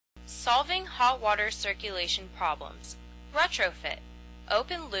Solving hot water circulation problems. Retrofit.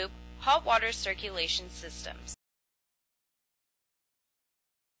 Open-loop hot water circulation systems.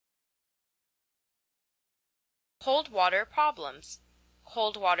 Cold water problems.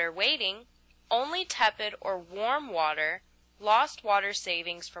 Cold water waiting, only tepid or warm water, lost water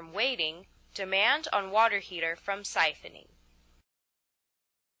savings from waiting, demand on water heater from siphoning.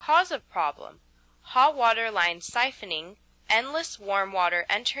 Cause of problem: hot water line siphoning, endless warm water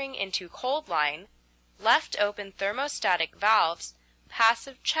entering into cold line, left open thermostatic valves,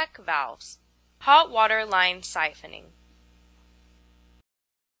 passive check valves. Hot water line siphoning.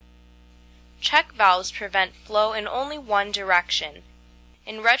 Check valves prevent flow in only one direction.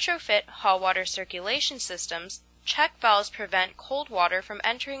 In retrofit hot water circulation systems, check valves prevent cold water from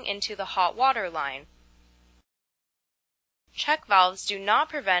entering into the hot water line. Check valves do not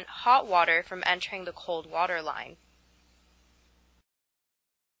prevent hot water from entering the cold water line.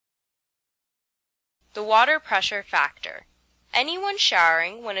 The water pressure factor. Anyone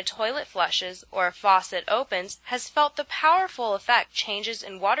showering when a toilet flushes or a faucet opens has felt the powerful effect changes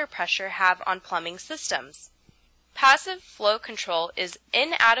in water pressure have on plumbing systems. Passive flow control is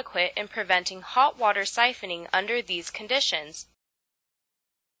inadequate in preventing hot water siphoning under these conditions.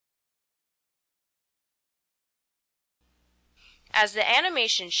 As the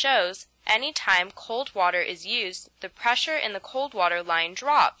animation shows, anytime cold water is used, the pressure in the cold water line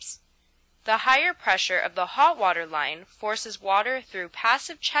drops. The higher pressure of the hot water line forces water through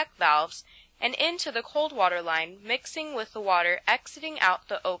passive check valves and into the cold water line, mixing with the water exiting out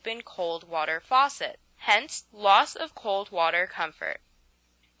the open cold water faucet, hence loss of cold water comfort.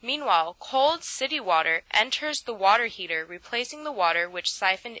 Meanwhile, cold city water enters the water heater, replacing the water which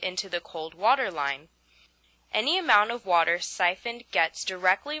siphoned into the cold water line. Any amount of water siphoned gets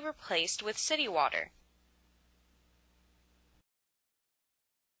directly replaced with city water.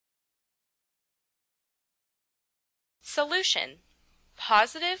 Solution: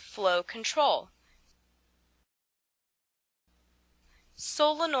 positive flow control.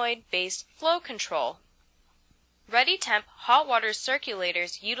 Solenoid-based flow control. Ready-temp hot water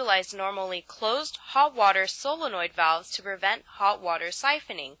circulators utilize normally closed hot water solenoid valves to prevent hot water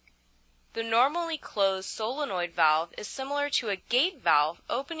siphoning. The normally closed solenoid valve is similar to a gate valve,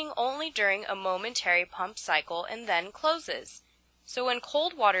 opening only during a momentary pump cycle and then closes. So when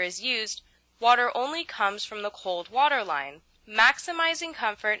cold water is used, water only comes from the cold water line, maximizing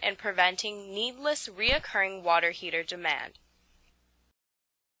comfort and preventing needless reoccurring water heater demand.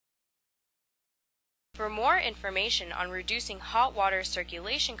 For more information on reducing hot water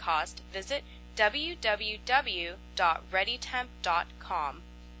circulation cost, visit www.readytemp.com.